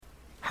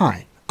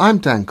Hi, I'm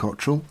Dan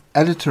Cottrell,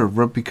 editor of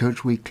Rugby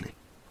Coach Weekly.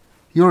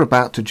 You're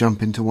about to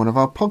jump into one of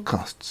our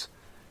podcasts.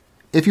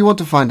 If you want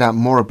to find out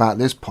more about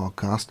this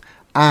podcast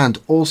and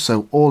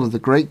also all of the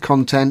great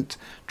content,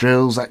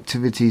 drills,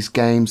 activities,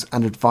 games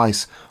and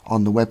advice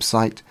on the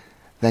website,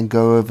 then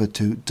go over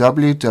to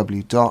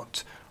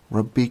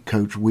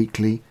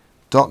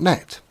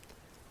www.rugbycoachweekly.net.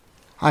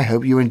 I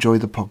hope you enjoy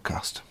the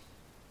podcast.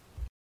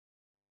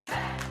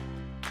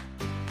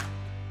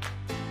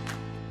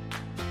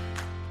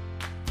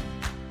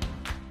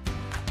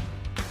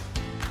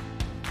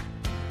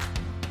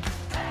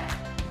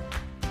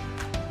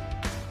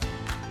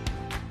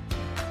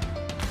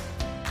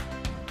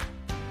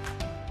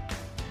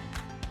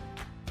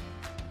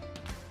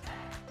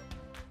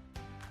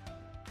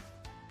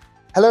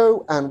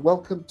 Hello and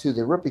welcome to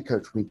the Rugby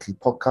Coach Weekly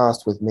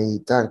podcast with me,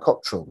 Dan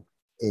Cottrell.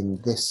 In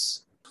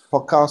this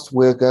podcast,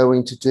 we're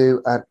going to do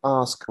an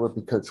Ask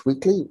Rugby Coach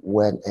Weekly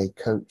when a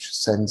coach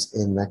sends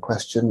in their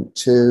question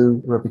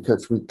to Rugby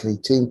Coach Weekly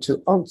team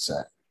to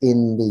answer.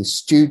 In the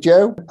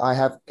studio, I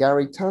have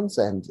Gary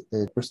Townsend,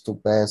 the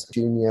Bristol Bears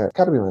Junior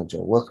Academy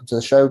Manager. Welcome to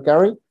the show,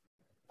 Gary.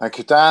 Thank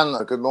you, Dan.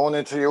 Good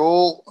morning to you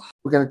all.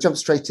 We're going to jump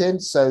straight in.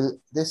 So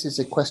this is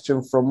a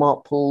question from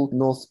Mark Poole,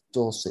 North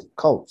Dorset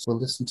Colts. We'll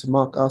listen to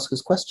Mark ask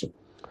his question.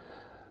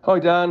 Hi,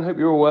 Dan. Hope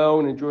you're all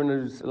well and enjoying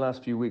those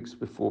last few weeks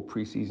before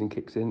pre-season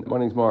kicks in. My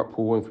name's Mark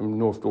Poole. I'm from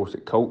North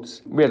Dorset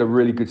Colts. We had a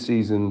really good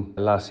season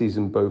last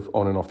season, both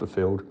on and off the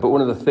field. But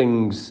one of the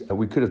things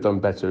we could have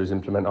done better is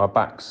implement our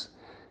backs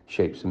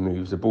shapes and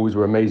moves. The boys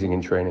were amazing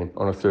in training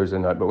on a Thursday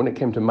night, but when it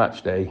came to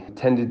match day,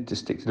 tended to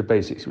stick to the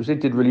basics, which they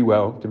did really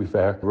well, to be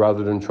fair,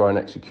 rather than try and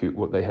execute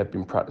what they had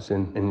been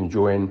practicing and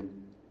enjoying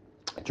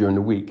during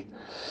the week.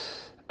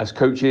 As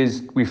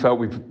coaches, we felt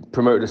we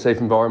promoted a safe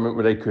environment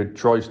where they could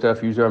try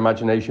stuff, use their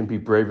imagination, be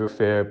brave or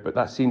fair, but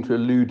that seemed to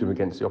elude them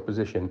against the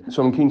opposition.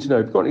 So I'm keen to know,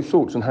 have you got any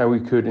thoughts on how we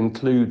could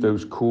include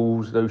those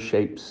calls, those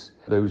shapes,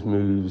 those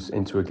moves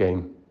into a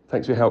game?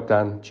 Thanks for your help,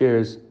 Dan.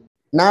 Cheers.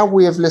 Now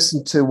we have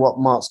listened to what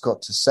Mark's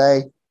got to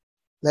say.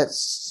 Let's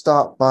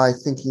start by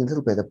thinking a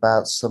little bit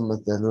about some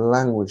of the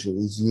language that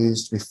he's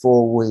used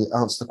before we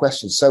answer the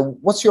question. So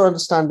what's your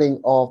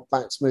understanding of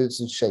backs, moves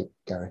and shape,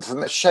 Gary?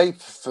 Shape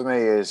for me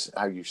is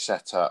how you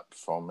set up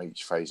from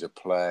each phase of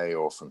play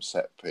or from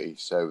set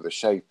piece. So the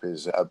shape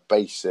is a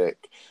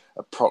basic,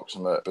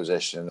 approximate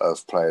position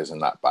of players in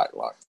that back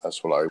line.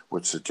 That's what I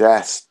would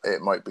suggest.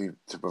 It might be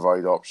to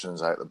provide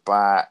options out the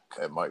back.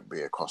 It might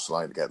be across the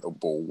line to get the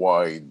ball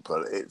wide,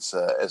 but it's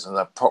an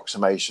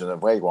approximation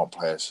of where you want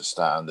players to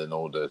stand in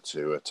order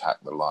to attack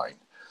the line.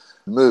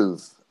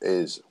 Move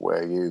is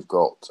where you've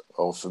got,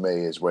 or for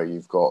me, is where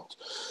you've got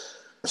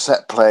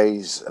set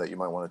plays that you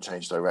might want to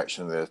change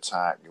direction of the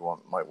attack.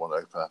 Might want to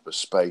open up a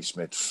space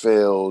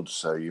midfield,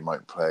 so you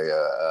might play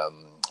a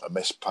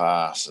missed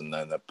pass and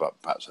then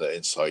perhaps an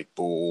inside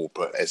ball.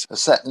 But it's a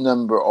set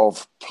number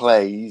of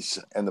plays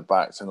in the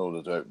backs in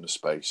order to open the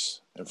space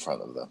in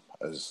front of them,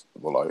 is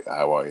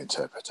how I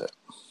interpret it.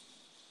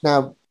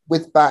 Now,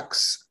 with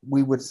backs,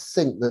 we would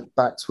think that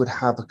backs would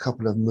have a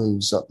couple of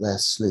moves up their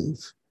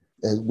sleeve.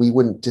 We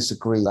wouldn't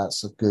disagree.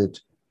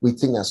 We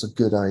think that's a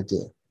good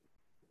idea.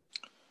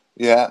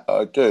 Yeah,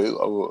 I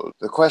do.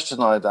 The question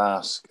I'd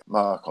ask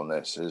Mark on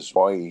this is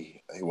why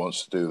he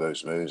wants to do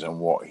those moves and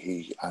what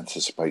he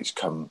anticipates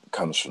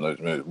comes from those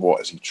moves.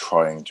 What is he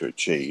trying to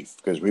achieve?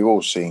 Because we've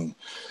all seen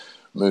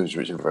moves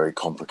which are very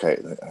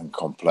complicated and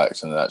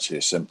complex, and actually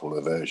a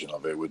simpler version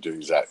of it would do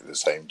exactly the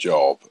same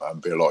job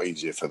and be a lot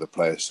easier for the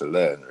players to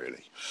learn,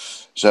 really.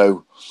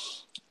 So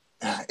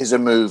is a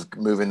move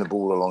moving the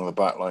ball along the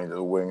back line to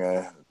the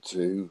winger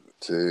to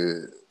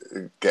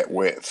get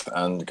width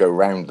and go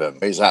round them?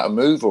 Is that a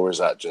move or is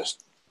that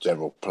just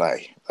general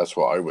play? That's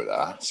what I would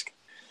ask.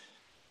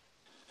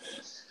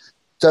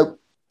 So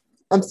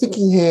I'm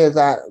thinking here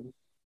that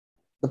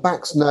the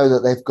backs know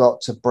that they've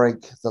got to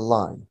break the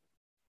line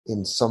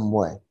in some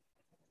way.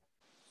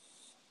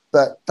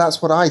 But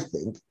that's what I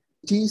think.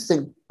 Do you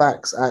think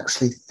backs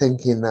actually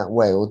think in that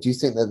way, or do you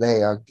think that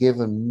they are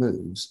given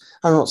moves?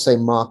 I'm not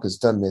saying Mark has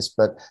done this,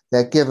 but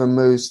they're given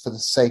moves for the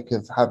sake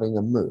of having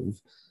a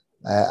move,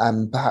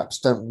 and perhaps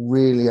don't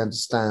really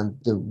understand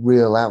the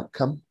real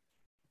outcome?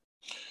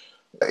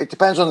 It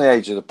depends on the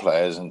age of the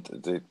players and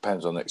it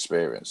depends on the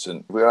experience.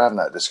 And we're having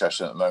that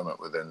discussion at the moment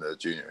within the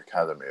junior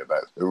academy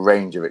about the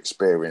range of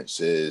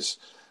experiences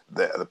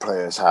that the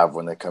players have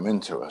when they come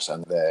into us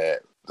and the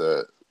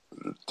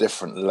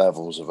different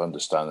levels of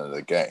understanding of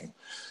the game.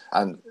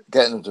 And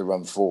getting them to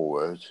run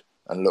forward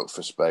and look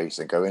for space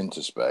and go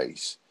into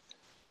space,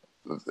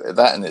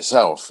 that in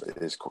itself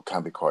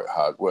can be quite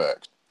hard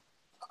work.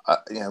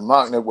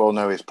 Mark will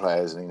know his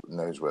players and he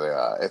knows where they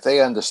are. If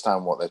they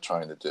understand what they're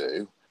trying to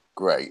do,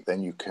 great,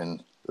 then you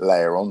can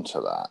layer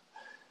onto that.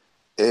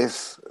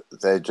 If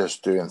they're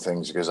just doing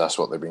things because that's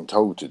what they've been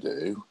told to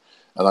do,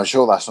 and I'm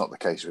sure that's not the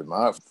case with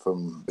Mark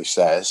from what he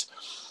says,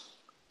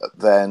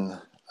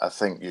 then I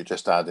think you're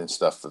just adding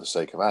stuff for the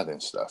sake of adding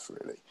stuff,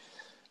 really.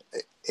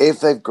 If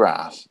they've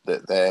grasped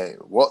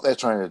that what they're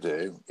trying to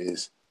do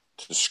is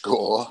to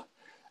score,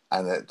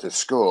 and that to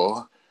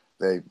score,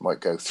 They might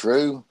go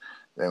through,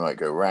 they might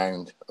go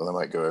round, or they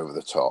might go over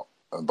the top.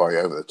 And by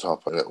over the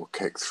top, a little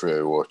kick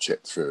through or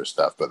chip through and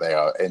stuff. But they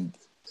are in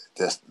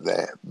just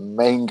their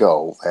main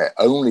goal, their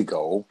only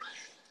goal,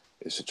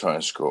 is to try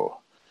and score.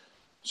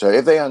 So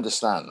if they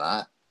understand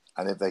that,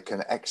 and if they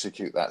can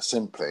execute that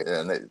simply,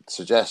 and it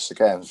suggests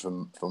again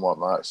from what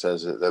Mark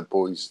says that the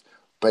boys'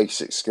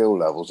 basic skill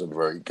levels are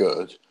very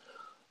good,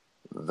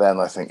 then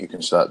I think you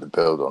can start to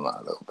build on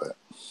that a little bit.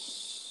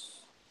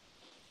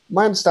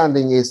 My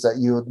understanding is that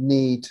you would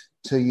need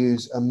to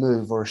use a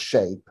move or a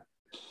shape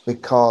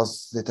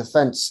because the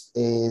defence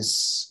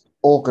is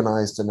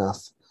organised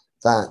enough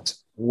that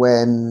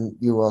when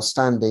you are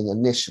standing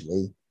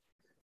initially,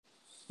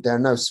 there are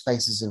no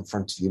spaces in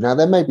front of you. Now,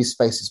 there may be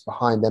spaces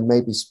behind, there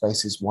may be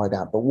spaces wide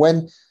out, but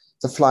when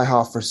the fly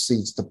half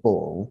receives the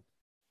ball,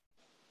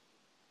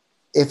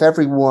 if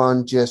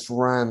everyone just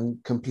ran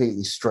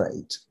completely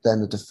straight,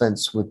 then the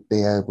defence would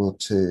be able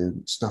to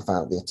snuff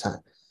out the attack.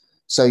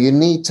 So you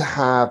need to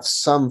have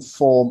some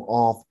form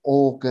of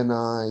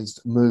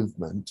organised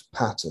movement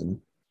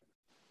pattern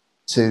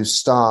to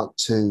start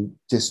to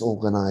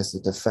disorganise the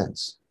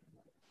defence.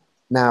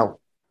 Now,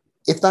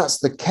 if that's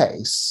the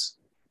case,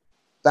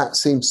 that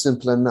seems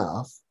simple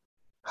enough.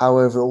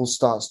 However, it all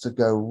starts to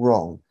go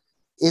wrong.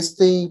 Is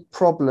the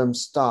problem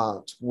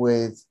start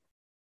with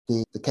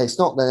the case,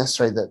 not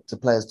necessarily that the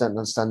players don't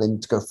understand they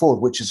need to go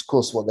forward, which is, of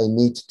course, what they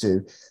need to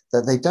do,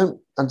 that they don't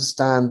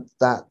understand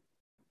that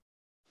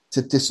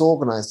to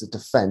disorganise the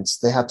defence,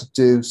 they have to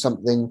do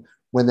something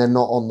when they're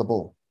not on the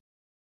ball?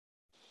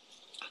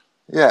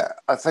 Yeah,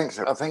 I think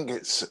so. I think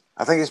it's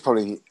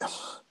probably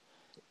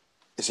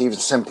it's even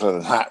simpler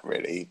than that,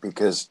 really,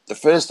 because the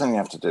first thing you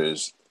have to do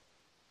is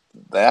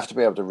they have to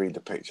be able to read the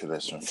picture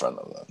that's in front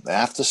of them. They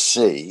have to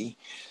see.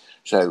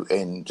 So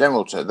in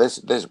general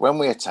terms, this when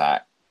we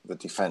attack, the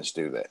defence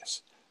do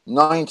this.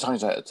 9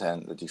 times out of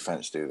 10, the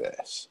defence do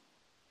this.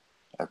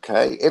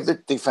 Okay? If the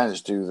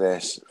defence do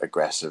this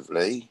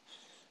aggressively,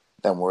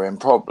 then we're in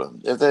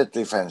problems. If the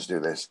defence do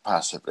this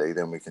passively,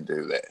 then we can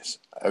do this.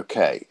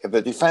 Okay, if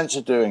the defence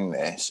are doing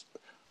this,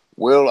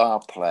 will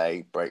our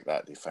play break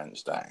that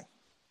defence down?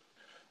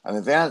 And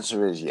if the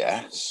answer is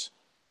yes,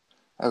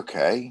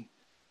 okay,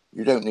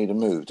 you don't need a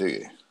move, do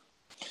you?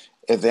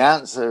 If the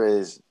answer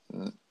is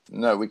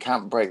no, we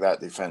can't break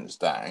that defence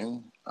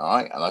down, all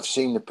right, and I've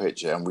seen the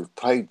picture and we've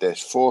played this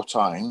 4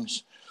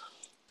 times,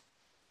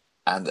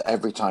 and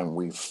every time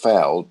we've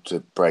failed to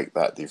break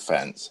that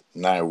defence,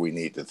 now we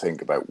need to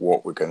think about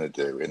what we're going to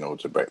do in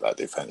order to break that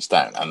defence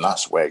down. And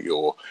that's where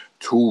your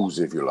tools,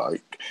 if you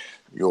like,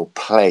 your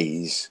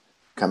plays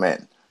come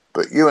in.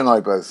 But you and I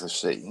both have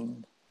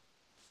seen,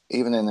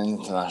 even in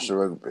international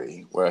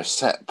rugby, where a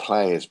set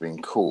play has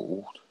been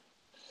called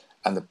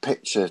and the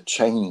picture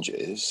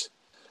changes.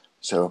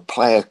 So a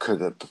player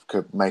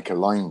could make a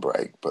line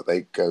break, but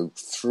they go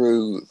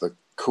through the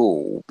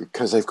call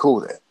because they've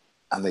called it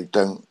and they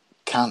don't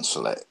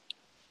cancel it.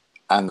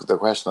 And the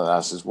question I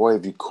ask is, why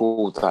have you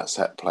called that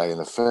set play in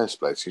the first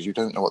place? Because you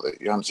don't know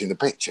you haven't seen the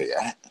picture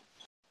yet.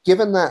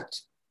 Given that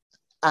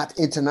at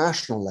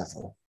international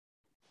level,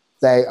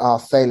 they are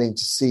failing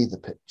to see the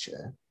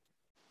picture,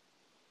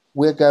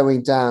 we're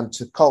going down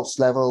to Colts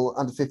level,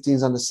 under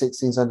 15s, under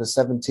 16s, under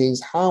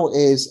 17s. How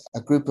is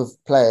a group of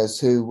players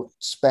who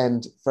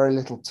spend very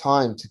little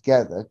time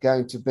together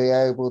going to be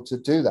able to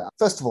do that?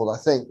 First of all, I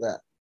think that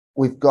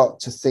we've got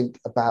to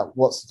think about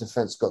what's the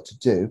defence got to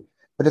do.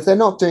 But if they're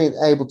not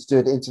able to do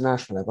it at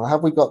international level,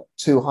 have we got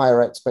too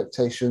higher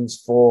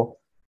expectations for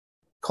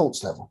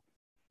Colts level?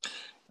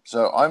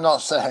 So I'm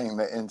not saying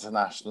that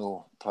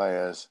international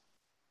players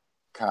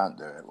can't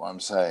do it. What I'm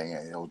saying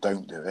is, or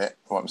don't do it.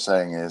 What I'm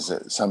saying is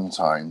that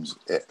sometimes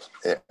it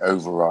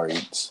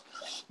overrides,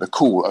 the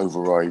call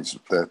overrides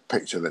the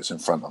picture that's in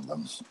front of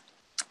them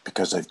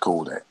because they've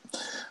called it.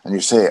 And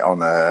you see it in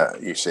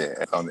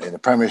the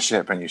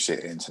Premiership and you see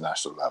it at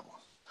international level.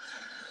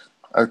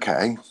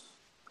 Okay,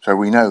 so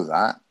we know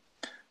that.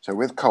 So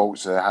with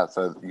Colts, you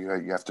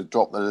have to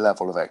drop the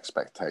level of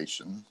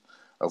expectation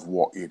of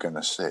what you're going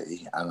to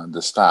see and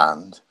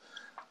understand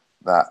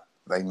that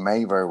they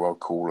may very well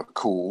call a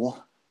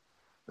call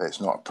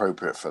that's not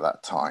appropriate for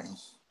that time,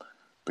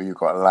 but you've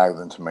got to allow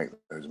them to make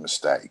those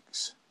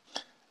mistakes.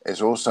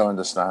 It's also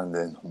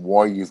understanding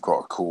why you've got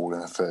a call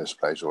in the first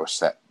place or a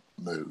set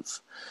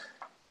move.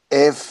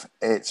 If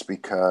it's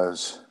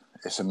because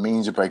it's a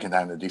means of breaking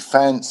down the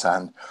defence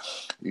and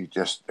you've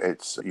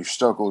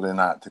struggled in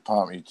that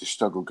department, you just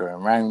struggled going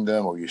around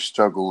them or you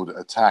struggled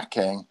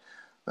attacking,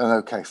 then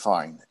okay,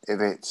 fine. If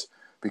it's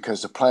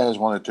because the players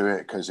want to do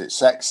it because it's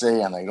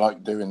sexy and they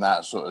like doing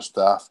that sort of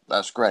stuff,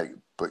 that's great.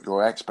 But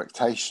your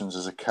expectations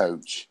as a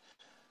coach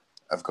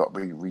have got to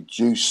be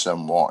reduced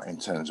somewhat in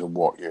terms of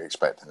what you're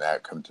expecting the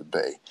outcome to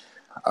be.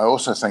 I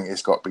also think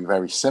it's got to be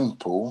very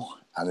simple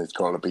and it's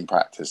got to be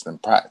practiced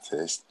and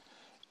practiced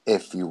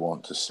if you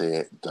want to see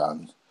it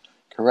done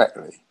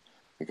correctly.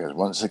 Because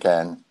once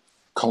again,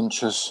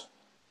 conscious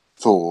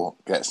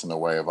thought gets in the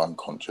way of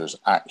unconscious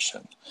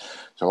action.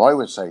 So I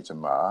would say to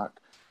Mark,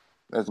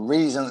 there's a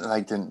reason that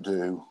they didn't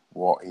do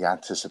what he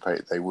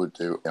anticipated they would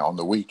do on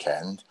the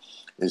weekend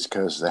is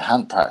because they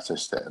hadn't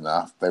practiced it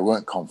enough, they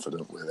weren't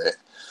confident with it,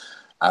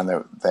 and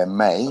there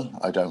may,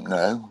 I don't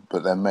know,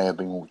 but there may have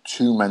been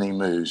too many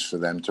moves for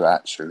them to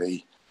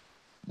actually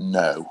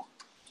know.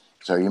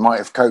 So you might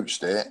have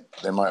coached it,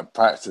 they might have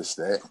practiced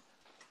it,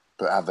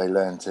 but have they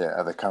learned it?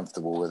 Are they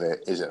comfortable with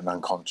it? Is it an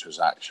unconscious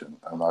action?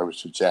 And I would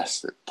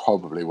suggest it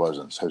probably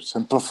wasn't. So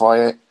simplify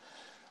it,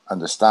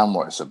 understand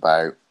what it's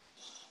about,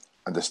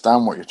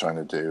 understand what you're trying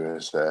to do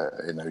as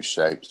in those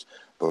shapes,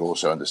 but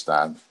also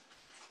understand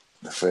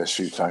the first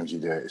few times you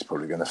do it, it's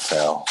probably going to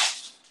fail.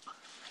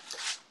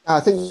 I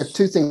think the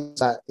two things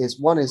that is,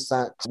 one is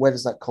that where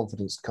does that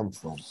confidence come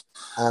from?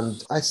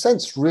 And I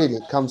sense really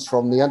it comes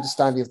from the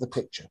understanding of the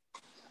picture,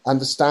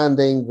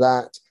 understanding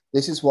that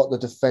this is what the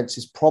defense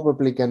is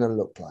probably going to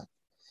look like.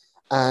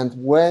 And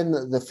when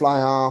the fly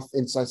half,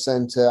 inside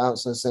center,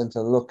 outside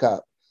center look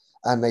up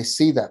and they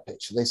see that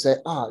picture, they say,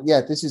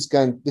 this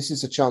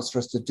is a chance for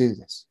us to do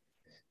this.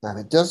 Now,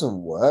 if it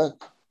doesn't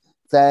work,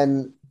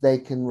 then they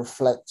can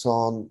reflect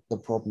on the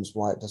problems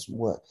why it doesn't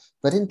work.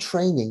 But in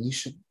training, you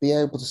should be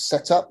able to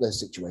set up those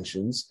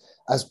situations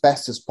as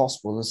best as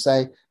possible and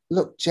say,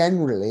 look,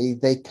 generally,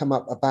 they come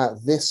up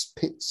about this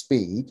pit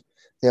speed.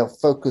 They'll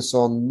focus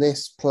on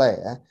this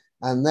player,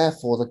 and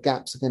therefore the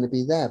gaps are going to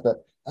be there.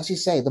 But as you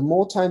say, the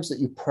more times that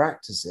you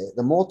practice it,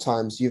 the more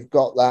times you've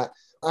got that,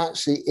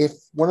 actually, if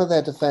one of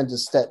their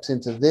defenders steps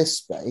into this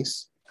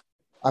space,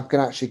 I can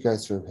actually go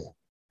through here,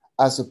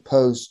 as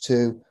opposed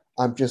to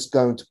I'm just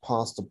going to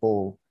pass the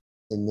ball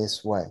in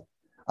this way.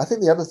 I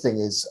think the other thing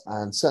is,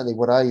 and certainly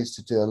what I used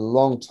to do a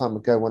long time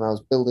ago when I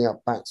was building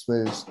up backs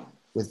moves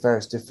with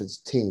various different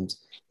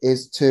teams,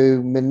 is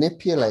to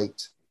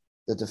manipulate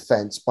the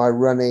defense by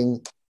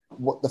running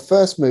what the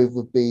first move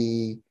would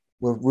be.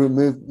 We'll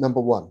remove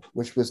number one,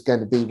 which was going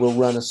to be we'll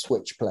run a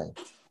switch play.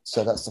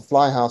 So that's the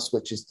fly half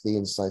switches to the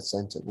inside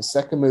center. The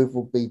second move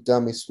will be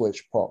dummy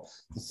switch pop.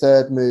 The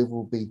third move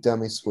will be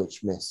dummy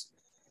switch miss.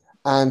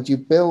 And you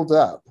build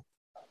up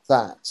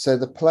that. So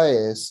the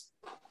players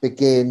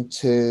begin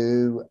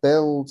to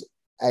build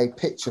a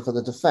picture for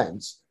the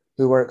defense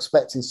who are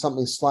expecting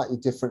something slightly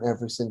different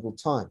every single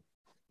time.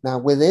 Now,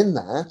 within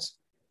that,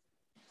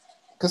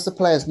 because the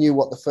players knew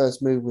what the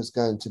first move was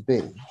going to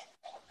be,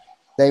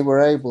 they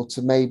were able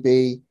to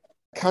maybe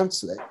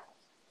cancel it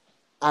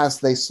as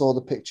they saw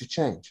the picture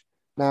change.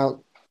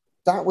 Now,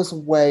 that was a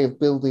way of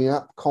building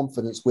up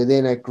confidence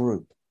within a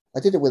group.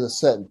 I did it with a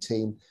certain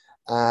team,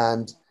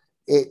 and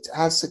it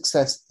had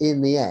success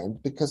in the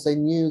end because they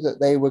knew that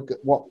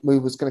what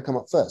move was going to come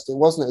up first. It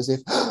wasn't as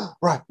if,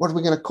 right, what are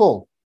we going to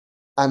call?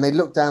 And they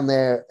looked down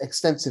their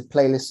extensive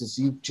playlist, as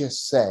you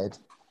just said,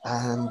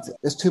 and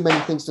there's too many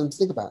things for them to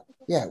think about.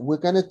 Yeah, we're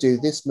going to do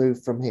this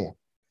move from here.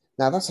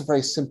 Now, that's a very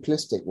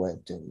simplistic way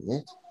of doing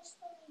it.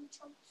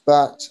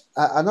 But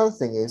another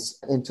thing is,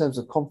 in terms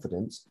of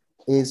confidence,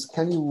 is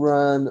can you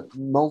run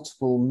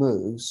multiple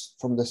moves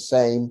from the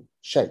same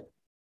shape?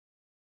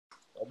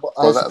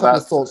 There's a couple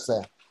of thoughts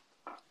there.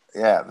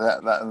 Yeah,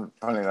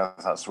 funny enough,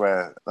 that's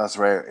where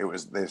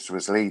this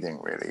was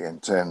leading really, in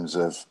terms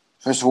of,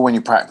 first of all, when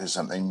you practice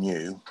something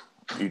new,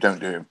 you don't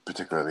do it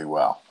particularly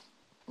well.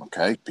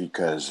 Okay,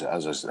 because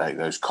as I say,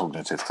 those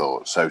cognitive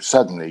thoughts. So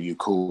suddenly you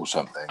call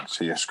something,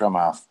 so your scrum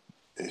half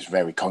is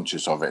very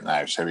conscious of it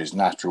now. So his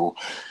natural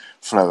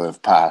flow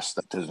of pass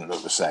that doesn't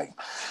look the same.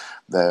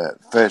 The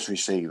first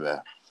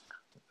receiver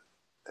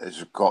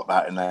has got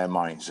that in their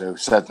mind. So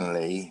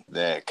suddenly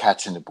they're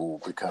catching the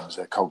ball becomes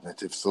a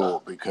cognitive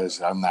thought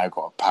because I've now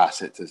got to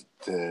pass it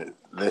to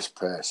this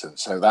person.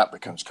 So that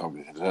becomes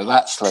cognitive. So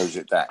that slows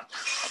it down.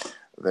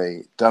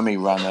 The dummy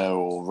runner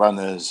or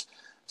runners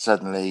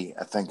suddenly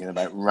are thinking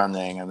about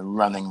running and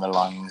running the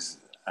lines,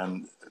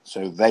 and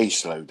so they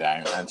slow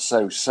down. And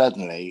so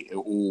suddenly it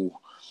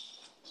all,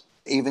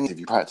 even if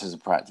you practice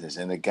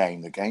in a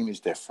game, the game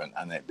is different,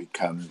 and it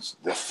becomes,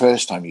 the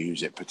first time you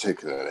use it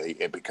particularly,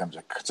 it becomes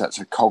such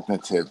a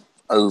cognitive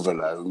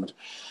overload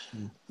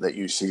that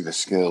you see the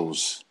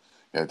skills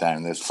go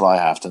down. The fly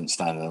half doesn't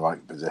stand in the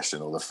right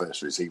position, or the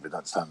first receiver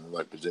doesn't stand in the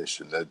right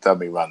position. The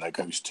dummy runner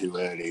goes too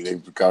early.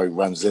 The guy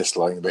runs this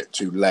line a bit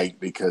too late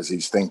because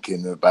he's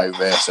thinking about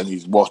this and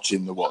he's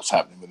watching what's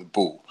happening with the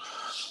ball.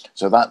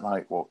 So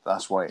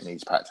that's why it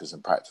needs practice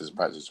and practice and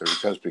practice. So it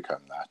does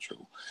become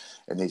natural.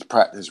 It needs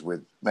practice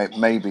with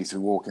maybe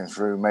through walking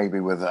through, maybe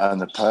with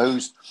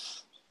unopposed,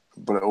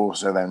 but it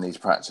also then needs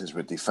practice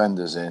with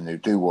defenders in who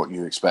do what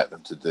you expect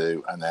them to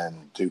do and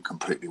then do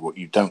completely what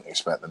you don't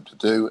expect them to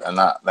do. And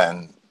that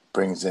then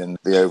brings in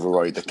the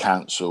override, the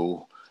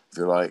cancel, if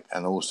you like,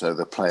 and also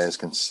the players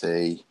can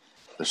see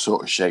the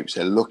sort of shapes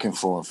they're looking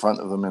for in front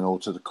of them in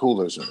order to call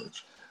those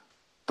moves.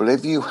 But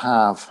if you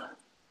have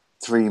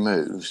 3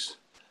 moves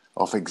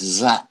off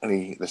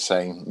exactly the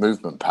same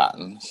movement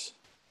patterns,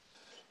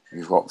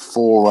 you've got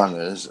 4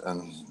 runners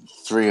and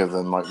 3 of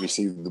them might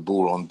receive the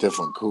ball on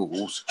different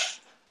calls.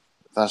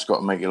 That's got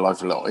to make your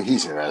life a lot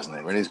easier, hasn't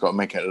it? Really, it's got to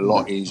make it a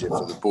lot easier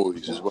for the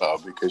boys as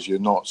well, because you're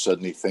not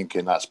suddenly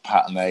thinking that's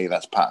pattern A,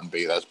 that's pattern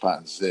B, that's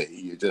pattern C.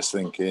 You're just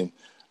thinking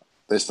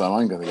This time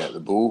I'm going to get the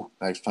ball.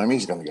 Next time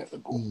he's going to get the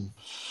ball.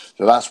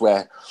 So that's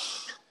where,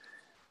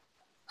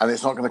 and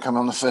it's not going to come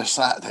on the first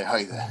Saturday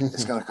either.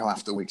 It's going to come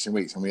after weeks and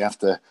weeks, and we have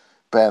to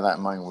bear that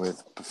in mind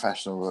with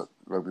professional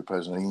rugby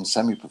players and even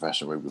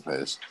semi-professional rugby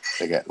players.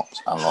 They get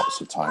lots and lots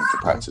of time to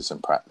practice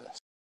and practice.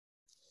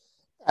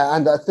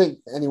 And I think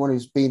anyone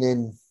who's been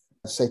in,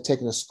 say,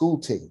 taking a school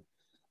team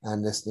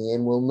and listening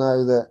in will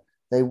know that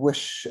they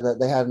wish that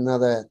they had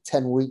another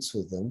 10 weeks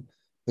with them,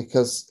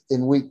 because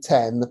in week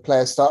 10, the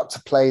players start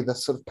to play the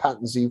sort of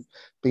patterns you've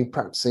been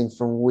practicing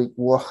from week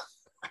 1.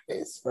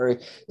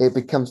 It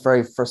becomes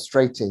very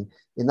frustrating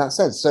in that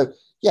sense. So,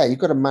 yeah, you've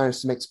got to manage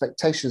some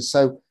expectations.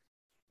 So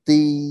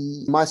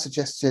my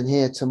suggestion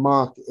here to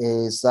Mark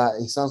is that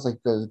it sounds like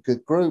a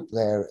good group.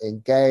 They're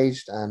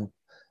engaged, and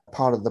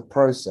part of the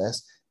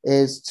process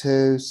is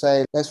to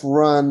say, let's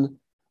run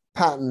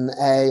pattern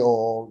A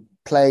or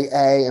play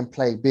A and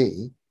play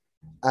B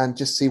and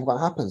just see what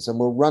happens. And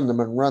we'll run them.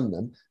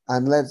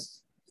 And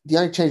the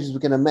only changes we're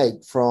going to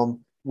make from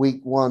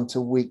week 1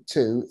 to week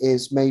 2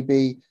 is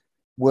maybe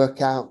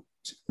work out,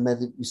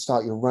 maybe you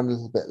start your run a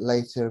little bit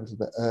later, a little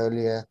bit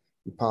earlier,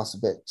 you pass a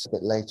bit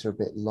later, a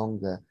bit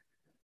longer.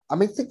 I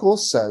mean, I think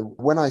also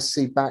when I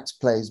see backs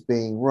plays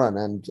being run,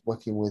 and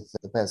working with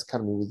the Bears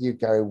Academy with you,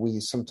 Gary, we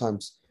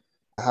sometimes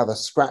have a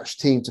scratch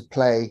team to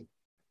play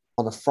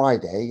on a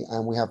Friday,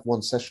 and we have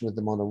one session with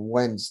them on a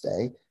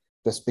Wednesday,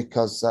 just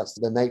because that's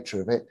the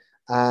nature of it.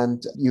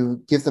 And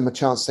you give them a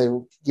chance, say,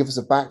 give us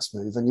a backs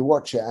move, and you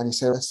watch it and you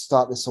say, let's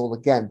start this all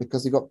again,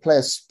 because you've got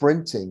players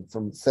sprinting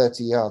from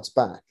 30 yards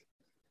back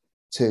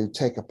to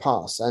take a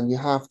pass, and you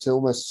have to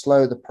almost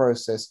slow the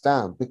process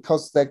down,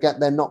 because they're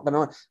not going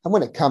to. And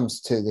when it comes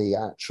to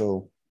the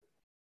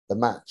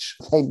match,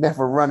 they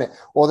never run it,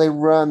 or they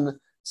run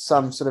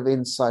some sort of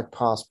inside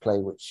pass play,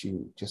 which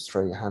you just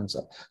throw your hands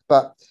up.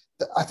 But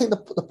I think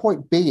the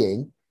point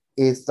being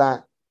is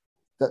that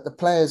the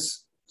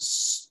players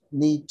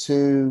need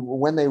to,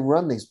 when they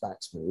run these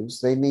backs moves,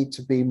 they need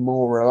to be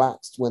more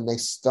relaxed when they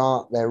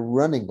start their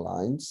running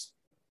lines.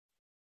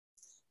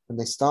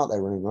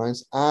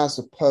 As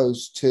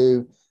opposed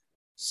to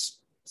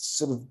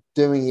sort of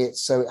doing it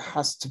so it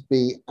has to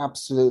be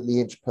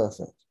absolutely inch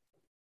perfect.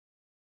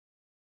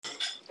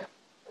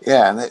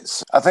 Yeah, and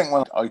I think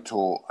when I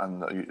taught,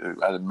 and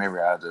I had a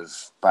myriad of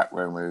back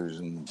row moves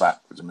and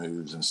backwards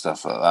moves and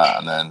stuff like that,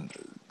 and then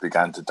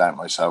began to doubt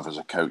myself as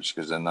a coach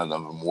because none of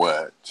them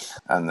worked.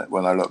 And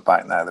when I look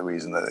back now, the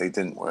reason that they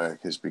didn't work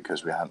is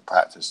because we hadn't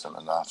practiced them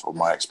enough, or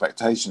my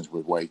expectations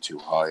were way too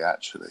high,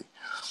 actually.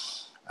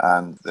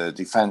 And the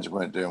defence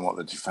weren't doing what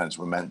the defence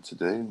were meant to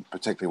do,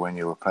 particularly when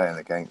you were playing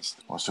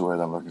against, what's the word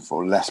I'm looking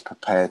for, less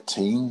prepared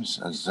teams.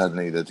 And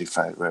suddenly the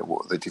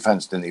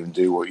defence didn't even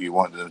do what you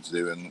wanted them to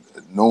do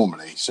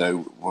normally. So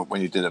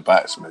when you did a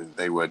backs move,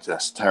 they were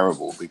just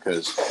terrible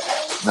because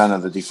none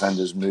of the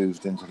defenders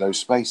moved into those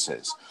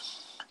spaces.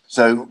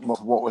 So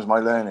what was my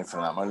learning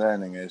from that? My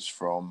learning is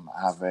from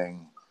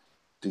having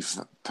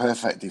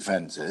perfect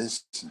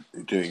defences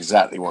who do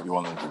exactly what you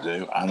want them to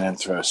do, and then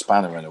throw a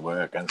spanner in the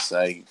work and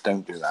say,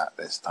 don't do that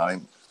this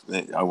time.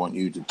 I want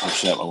you to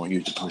push up, I want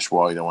you to push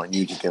wide, I want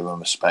you to give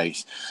them a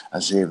space,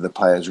 and see if the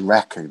players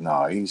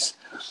recognise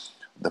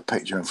the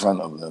picture in front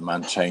of them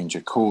and change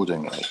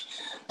accordingly.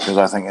 Because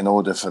I think in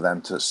order for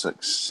them to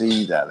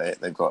succeed at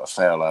it, they've got to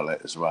fail at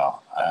it as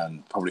well,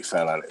 and probably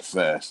fail at it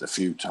first a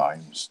few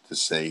times to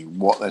see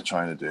what they're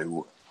trying to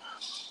do,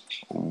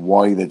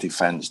 why the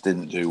defence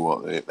didn't do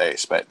what they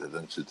expected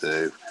them to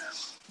do.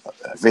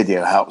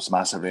 Video helps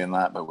massively in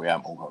that, but we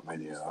haven't all got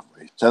video, have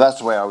we? So that's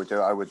the way I would do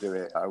it.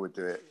 I would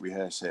do it,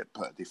 rehearse it,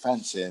 put a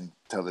defence in,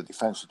 tell the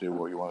defence to do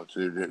what you want it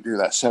to do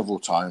that several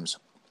times,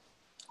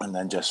 and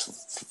then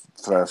just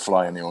throw a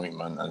fly in the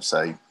ointment and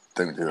say,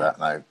 don't do that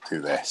now, do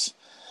this.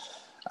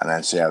 And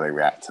then see how they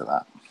react to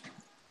that.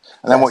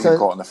 And then what you've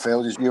got on the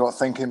field is you've got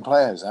thinking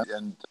players,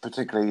 and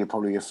particularly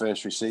probably your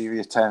first receiver,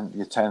 your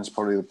 10's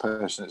probably the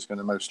person that's going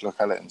to most look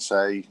at it and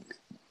say,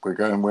 we're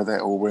going with it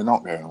or we're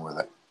not going with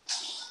it.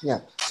 Yeah.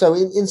 So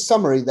in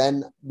summary,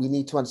 then, we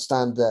need to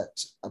understand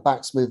that a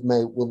backs move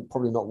will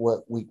probably not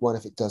work week 1.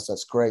 If it does,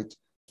 that's great.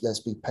 Let's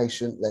be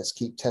patient. Let's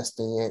keep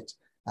testing it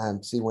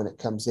and see when it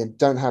comes in.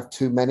 Don't have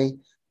too many,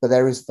 but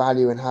there is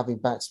value in having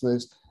backs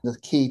moves. The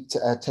key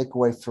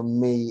takeaway from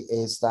me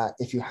is that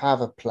if you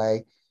have a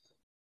play,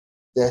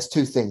 there's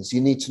 2 things. You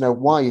need to know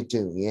why you're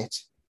doing it,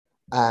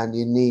 and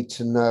you need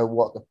to know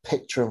what the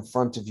picture in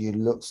front of you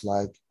looks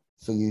like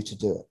for you to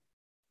do it.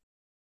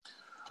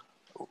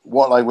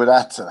 What I would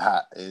add to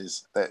that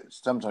is that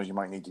sometimes you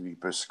might need to be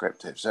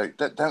prescriptive. So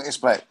don't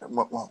expect,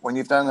 when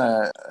you've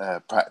done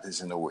a practice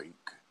in a week,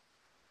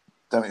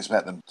 don't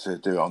expect them to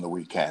do it on the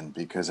weekend,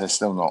 because they're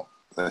still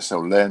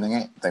learning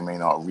it. They may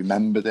not have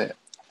remembered it.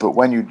 But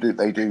when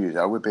they do use it,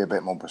 I would be a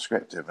bit more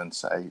prescriptive and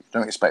say,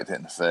 don't expect it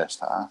in the first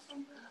half.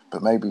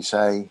 But maybe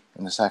say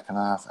in the second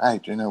half, hey,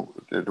 do you know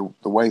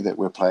the way that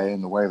we're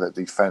playing, the way that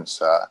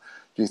defence are,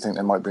 do you think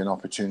there might be an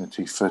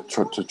opportunity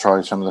to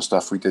try some of the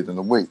stuff we did in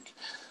the week?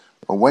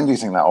 Or when do you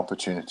think that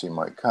opportunity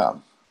might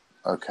come?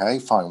 Okay,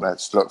 fine.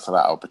 Let's look for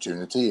that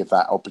opportunity. If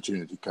that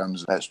opportunity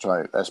comes, let's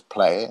try it. Let's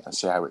play it and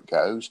see how it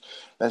goes.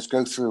 Let's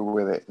go through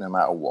with it no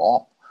matter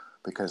what,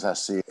 because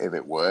let's see if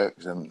it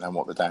works and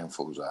what the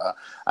downfalls are.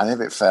 And if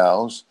it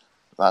fails,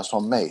 that's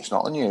on me. It's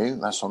not on you.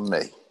 That's on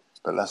me.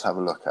 But let's have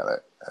a look at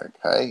it,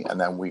 okay?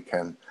 And then we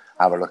can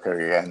have a look at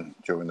it again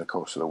during the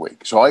course of the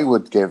week. So I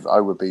would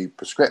be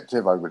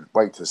prescriptive. I would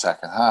wait to the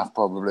second half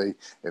probably.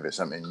 If it's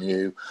something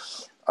new,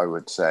 I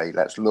would say,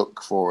 let's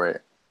look for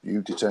it.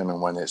 You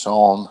determine when it's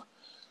on,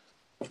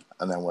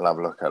 and then we'll have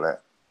a look at it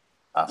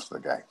after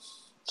the game.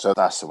 So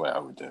that's the way I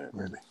would do it,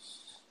 really.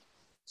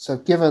 So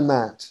given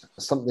that,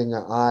 something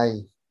that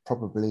I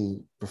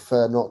probably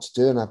prefer not to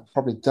do, and I've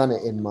probably done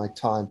it in my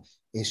time,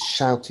 is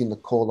shouting the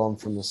call on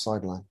from the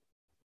sideline.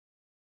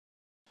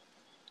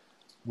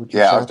 Would you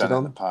shout I've done it it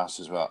on? in the past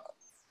as well.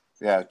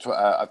 Yeah,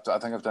 I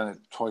think I've done it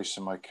twice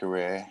in my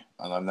career,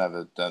 and I've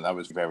never done. That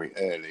was very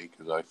early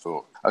because I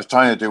thought I was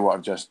trying to do what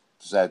I've just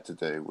said to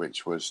do,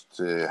 which was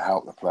to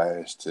help the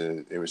players.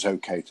 It was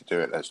okay to do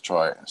it. Let's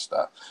try it and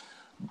stuff.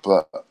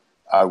 But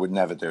I would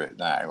never do it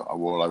now.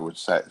 All I would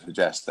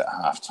suggest at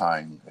half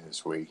time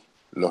is we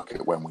look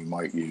at when we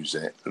might use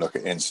it, look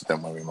at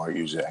incident when we might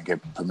use it, and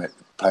give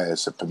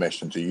players the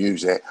permission to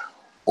use it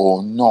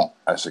or not,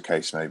 as the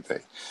case may be.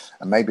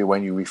 And maybe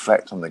when you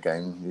reflect on the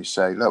game, you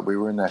say, look, we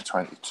were in there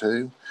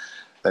 22.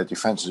 Their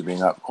defence has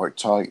been up quite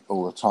tight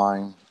all the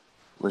time.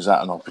 Was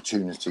that an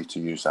opportunity to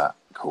use that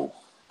call?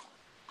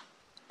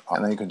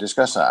 And then you can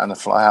discuss that. And the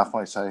fly half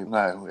might say,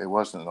 no, it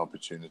wasn't an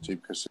opportunity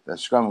because the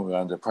scrum was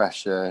under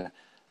pressure.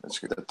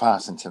 The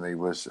passing to me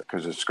was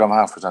because the scrum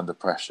half was under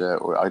pressure,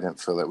 or I didn't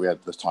feel that we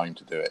had the time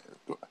to do it.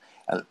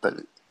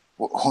 But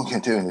what you're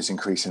doing is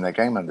increasing their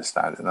game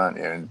understanding, aren't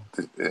you? And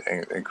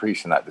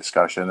increasing that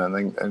discussion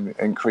and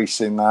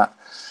increasing that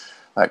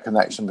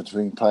connection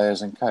between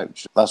players and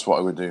coach. That's what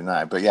I would do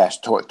now. But yes,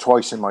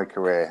 twice in my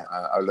career,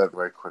 I learned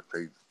very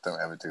quickly, don't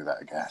ever do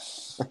that again.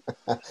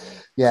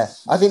 Yeah,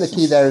 I think the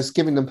key there is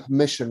giving them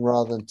permission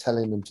rather than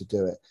telling them to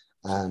do it,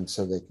 and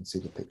so they can see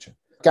the picture.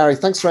 Gary,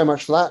 thanks very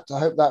much for that. I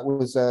hope that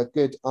was a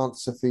good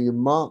answer for you,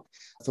 Mark.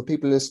 For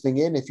people listening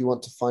in, if you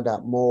want to find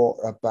out more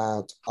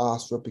about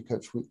Ask Rugby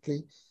Coach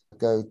Weekly,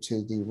 go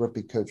to the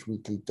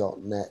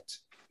rugbycoachweekly.net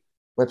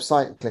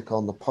website and click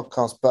on the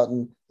podcast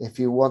button. If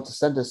you want to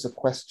send us a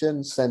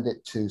question, send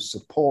it to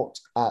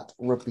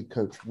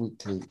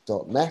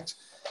support@rugbycoachweekly.net.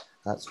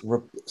 That's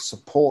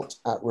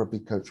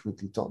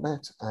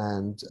support@rugbycoachweekly.net,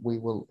 and we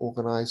will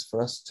organise for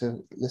us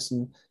to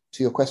listen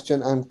to your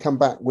question and come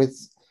back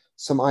with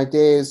some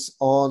ideas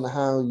on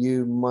how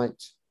you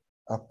might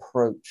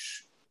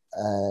approach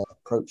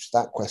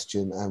that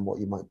question and what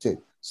you might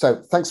do.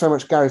 So thanks very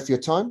much, Gary, for your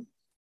time.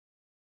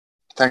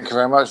 Thank you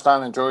very much,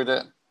 Dan. Enjoyed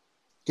it.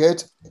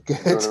 Good.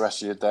 Enjoy the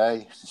rest of your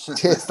day.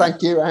 Cheers.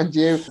 Thank you. And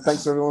you.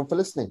 Thanks everyone for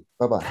listening.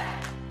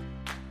 Bye-bye.